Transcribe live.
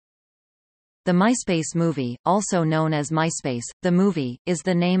The MySpace Movie, also known as MySpace, the movie, is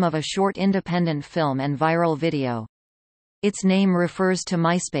the name of a short independent film and viral video. Its name refers to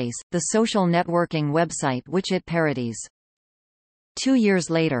MySpace, the social networking website which it parodies. 2 years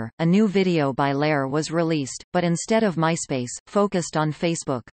later, a new video by Lehre was released, but instead of MySpace, focused on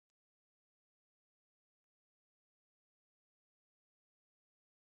Facebook.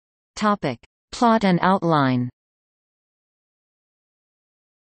 Plot and outline.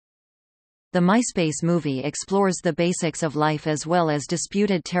 The MySpace Movie explores the basics of life as well as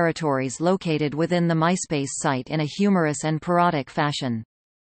disputed territories located within the MySpace site in a humorous and parodic fashion.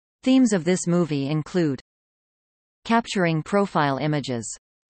 Themes of this movie include capturing profile images,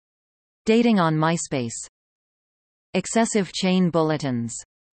 dating on MySpace, excessive chain bulletins,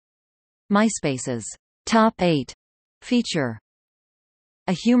 MySpace's Top 8 feature,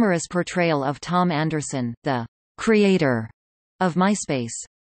 a humorous portrayal of Tom Anderson, the creator of MySpace.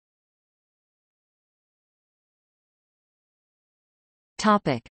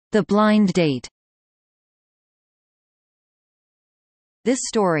 The blind date. This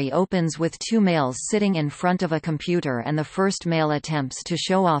story opens with two males sitting in front of a computer, and the first male attempts to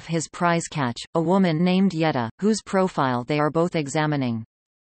show off his prize catch, a woman named Yetta, whose profile they are both examining.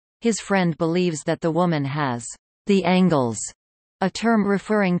 His friend believes that the woman has the angles, a term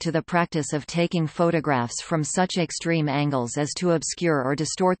referring to the practice of taking photographs from such extreme angles as to obscure or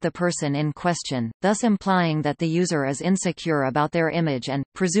distort the person in question, thus implying that the user is insecure about their image and,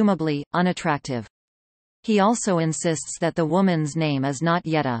 presumably, unattractive. He also insists that the woman's name is not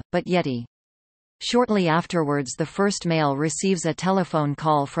Yetta, but Yeti. Shortly afterwards, the first male receives a telephone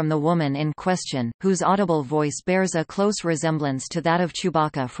call from the woman in question, whose audible voice bears a close resemblance to that of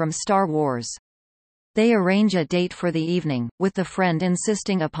Chewbacca from Star Wars. They arrange a date for the evening, with the friend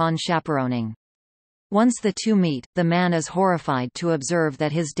insisting upon chaperoning. Once the two meet, the man is horrified to observe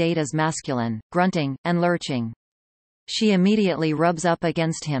that his date is masculine, grunting, and lurching. She immediately rubs up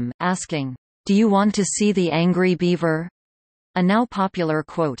against him, asking, "Do you want to see the angry beaver?" A now popular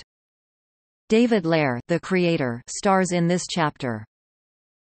quote. David Lehre, the creator, stars in this chapter.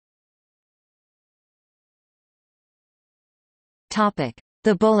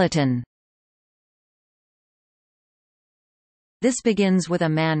 The bulletin. This begins with a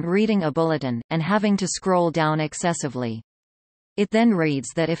man reading a bulletin, and having to scroll down excessively. It then reads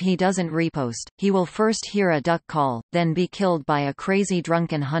that if he doesn't repost, he will first hear a duck call, then be killed by a crazy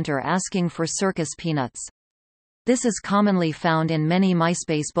drunken hunter asking for circus peanuts. This is commonly found in many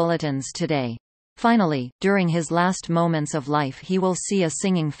MySpace bulletins today. Finally, during his last moments of life, he will see a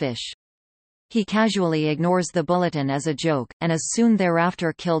singing fish. He casually ignores the bulletin as a joke, and is soon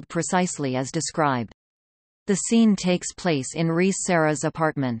thereafter killed precisely as described. The scene takes place in Reese Sarah's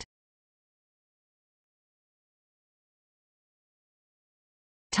apartment.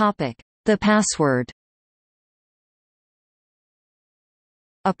 The password.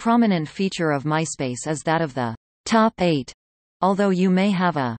 A prominent feature of MySpace is that of the top 8, although you may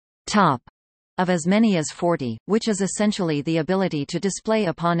have a top of as many as 40, which is essentially the ability to display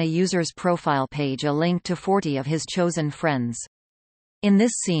upon a user's profile page a link to 40 of his chosen friends. In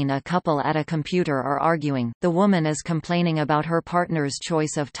this scene, a couple at a computer are arguing. The woman is complaining about her partner's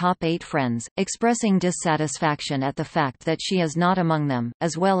choice of top 8 friends, expressing dissatisfaction at the fact that she is not among them,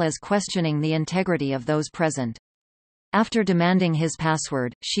 as well as questioning the integrity of those present. After demanding his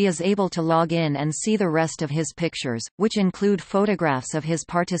password, she is able to log in and see the rest of his pictures, which include photographs of his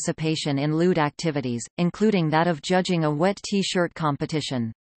participation in lewd activities, including that of judging a wet t-shirt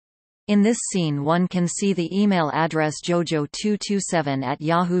competition. In this scene one can see the email address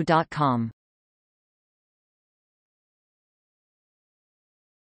jojo227@yahoo.com.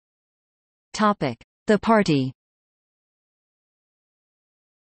 The party.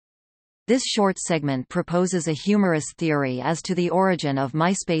 This short segment proposes a humorous theory as to the origin of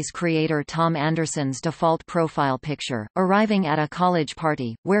MySpace creator Tom Anderson's default profile picture, arriving at a college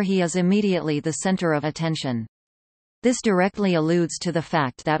party, where he is immediately the center of attention. This directly alludes to the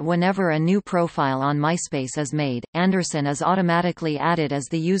fact that whenever a new profile on MySpace is made, Anderson is automatically added as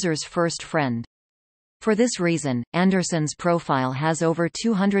the user's first friend. For this reason, Anderson's profile has over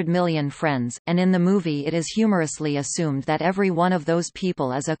 200 million friends, and in the movie it is humorously assumed that every one of those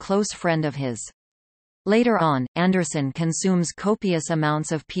people is a close friend of his. Later on, Anderson consumes copious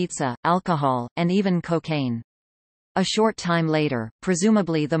amounts of pizza, alcohol, and even cocaine. A short time later,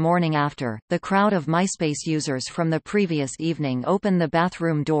 presumably the morning after, the crowd of MySpace users from the previous evening open the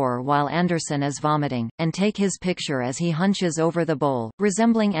bathroom door while Anderson is vomiting, and take his picture as he hunches over the bowl,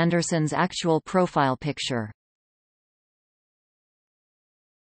 resembling Anderson's actual profile picture.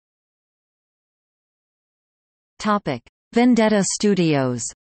 Vendetta Studios.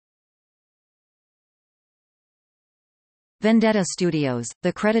 Vendetta Studios,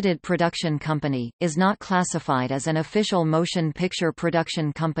 the credited production company, is not classified as an official motion picture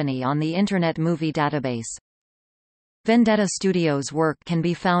production company on the Internet Movie Database. Vendetta Studios' work can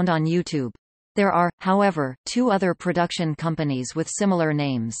be found on YouTube. There are, however, two other production companies with similar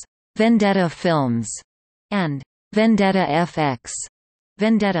names, Vendetta Films and Vendetta FX.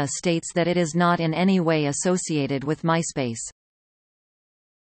 Vendetta states that it is not in any way associated with MySpace.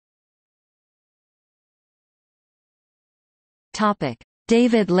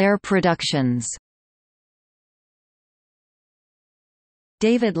 David Lehre Productions.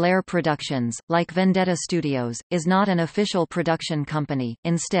 David Lehre Productions, like Vendetta Studios, is not an official production company,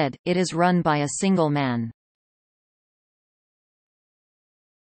 instead, it is run by a single man.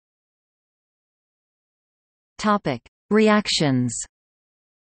 Reactions.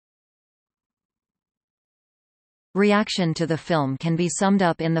 Reaction to the film can be summed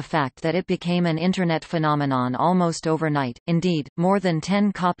up in the fact that it became an Internet phenomenon almost overnight. Indeed, more than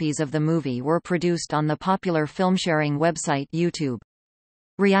 10 copies of the movie were produced on the popular film-sharing website YouTube.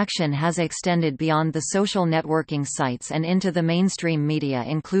 Reaction has extended beyond the social networking sites and into the mainstream media,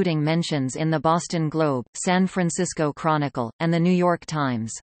 including mentions in the Boston Globe, San Francisco Chronicle, and the New York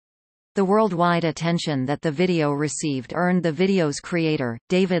Times. The worldwide attention that the video received earned the video's creator,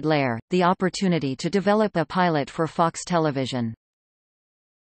 David Lehre, the opportunity to develop a pilot for Fox Television.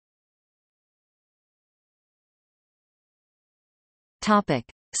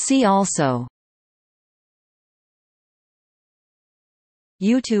 See also: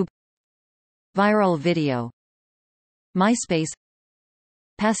 YouTube, viral video, MySpace,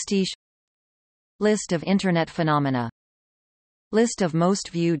 pastiche, list of Internet phenomena, list of most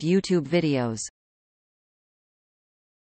viewed YouTube videos.